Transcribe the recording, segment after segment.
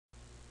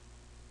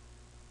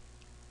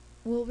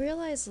We'll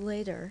realize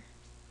later,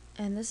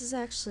 and this is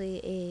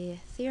actually a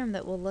theorem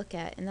that we'll look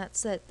at, and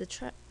that's that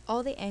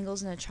all the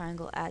angles in a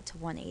triangle add to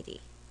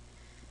 180.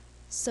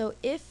 So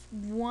if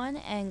one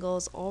angle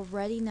is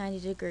already 90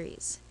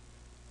 degrees,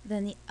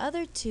 then the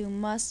other two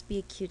must be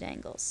acute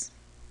angles.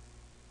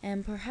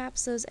 And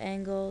perhaps those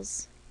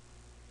angles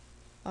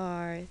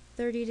are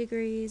 30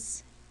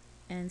 degrees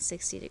and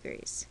 60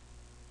 degrees.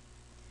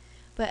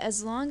 But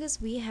as long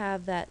as we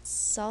have that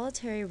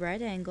solitary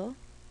right angle,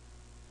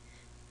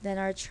 then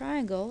our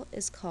triangle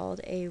is called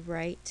a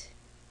right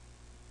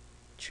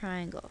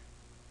triangle.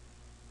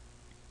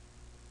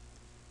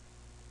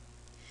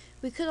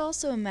 We could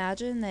also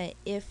imagine that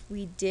if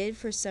we did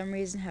for some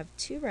reason have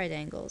two right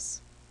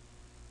angles,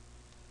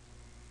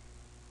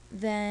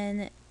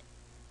 then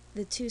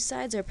the two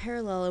sides are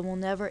parallel and will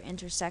never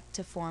intersect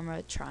to form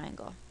a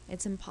triangle.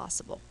 It's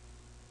impossible.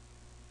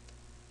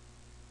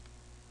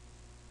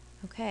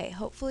 Okay,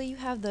 hopefully you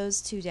have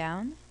those two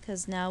down,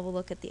 because now we'll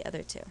look at the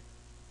other two.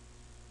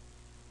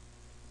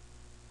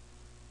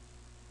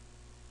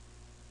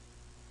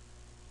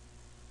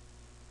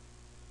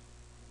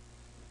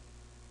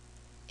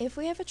 If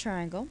we have a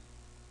triangle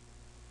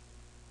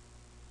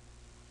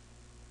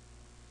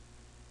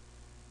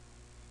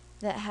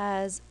that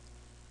has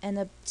an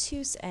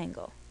obtuse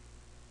angle,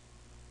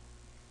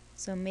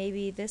 so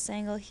maybe this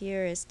angle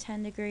here is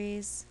 10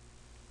 degrees,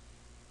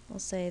 we'll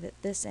say that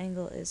this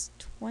angle is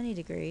 20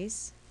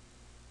 degrees,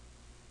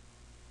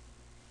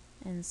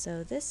 and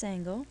so this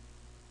angle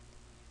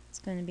is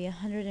going to be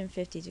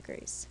 150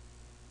 degrees.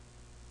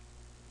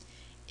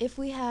 If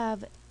we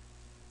have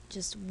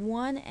just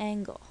one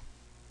angle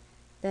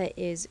that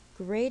is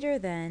greater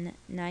than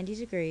 90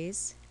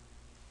 degrees,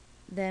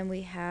 then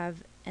we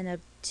have an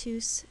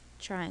obtuse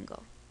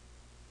triangle.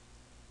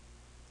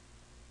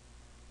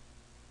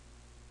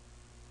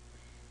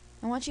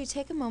 I want you to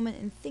take a moment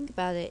and think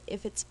about it,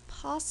 if it's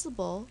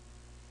possible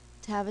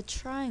to have a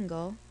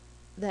triangle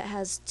that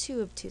has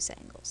two obtuse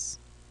angles.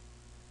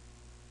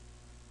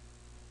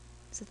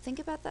 So think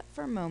about that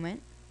for a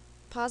moment.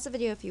 Pause the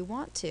video if you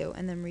want to,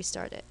 and then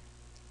restart it.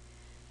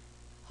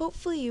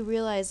 Hopefully you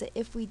realize that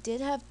if we did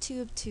have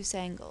two obtuse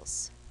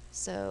angles,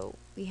 so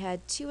we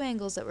had two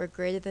angles that were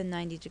greater than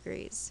 90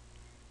 degrees,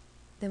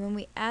 then when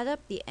we add up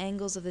the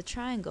angles of the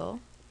triangle,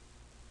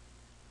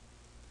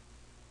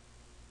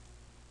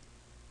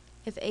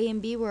 if A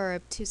and B were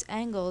obtuse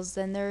angles,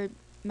 then their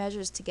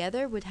measures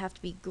together would have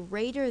to be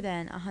greater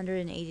than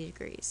 180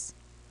 degrees,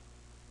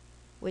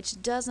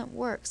 which doesn't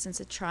work since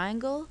a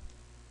triangle,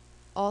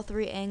 all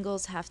three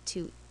angles have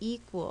to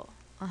equal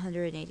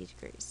 180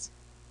 degrees.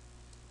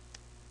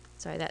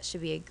 Sorry, that should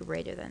be a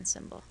greater than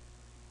symbol.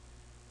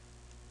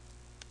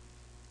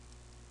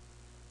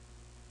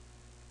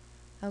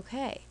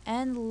 Okay,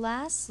 and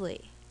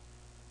lastly,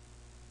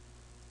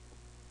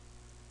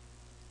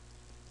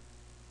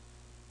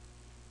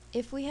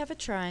 if we have a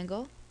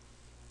triangle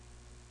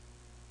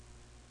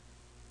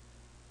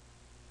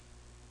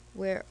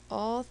where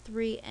all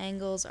three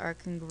angles are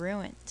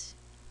congruent,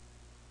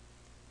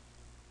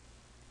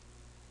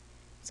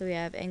 so we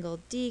have angle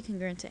D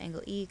congruent to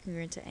angle E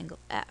congruent to angle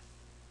F.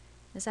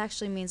 This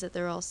actually means that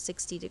they're all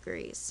 60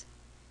 degrees.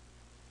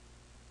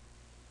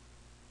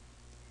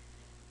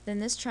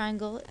 Then this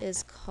triangle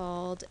is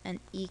called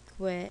an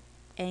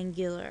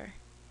equiangular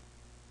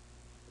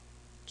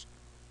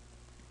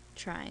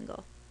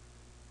triangle.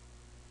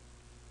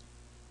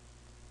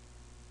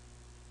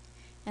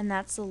 And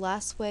that's the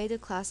last way to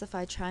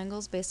classify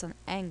triangles based on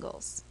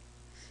angles.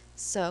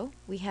 So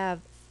we have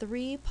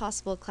three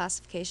possible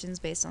classifications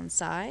based on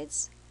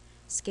sides: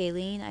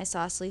 scalene,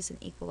 isosceles,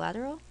 and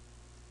equilateral,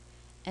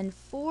 and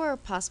four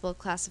possible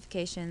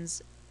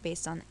classifications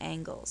based on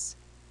angles: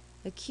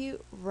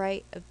 acute,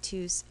 right,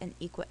 obtuse, and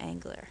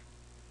equiangular.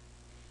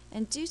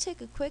 And do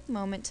take a quick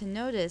moment to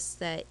notice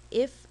that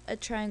if a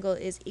triangle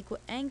is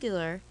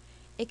equiangular,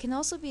 it can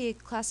also be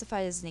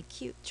classified as an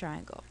acute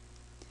triangle.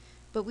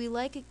 But we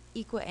like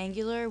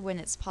equiangular when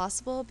it's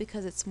possible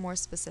because it's more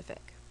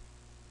specific.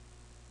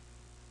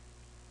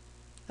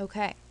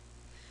 Okay,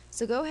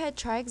 so go ahead,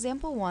 try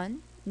example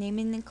 1,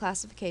 naming the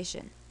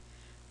classification.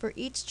 For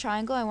each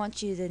triangle, I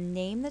want you to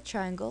name the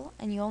triangle,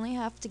 and you only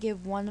have to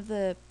give one of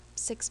the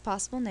 6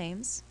 possible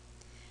names,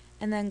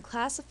 and then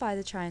classify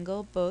the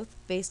triangle both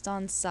based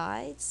on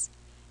sides,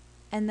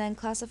 and then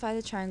classify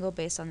the triangle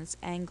based on its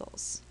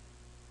angles.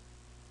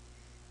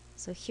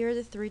 So here are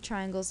the 3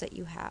 triangles that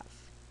you have.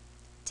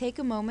 Take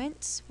a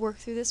moment, work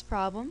through this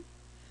problem.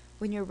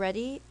 When you're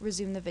ready,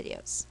 resume the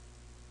videos.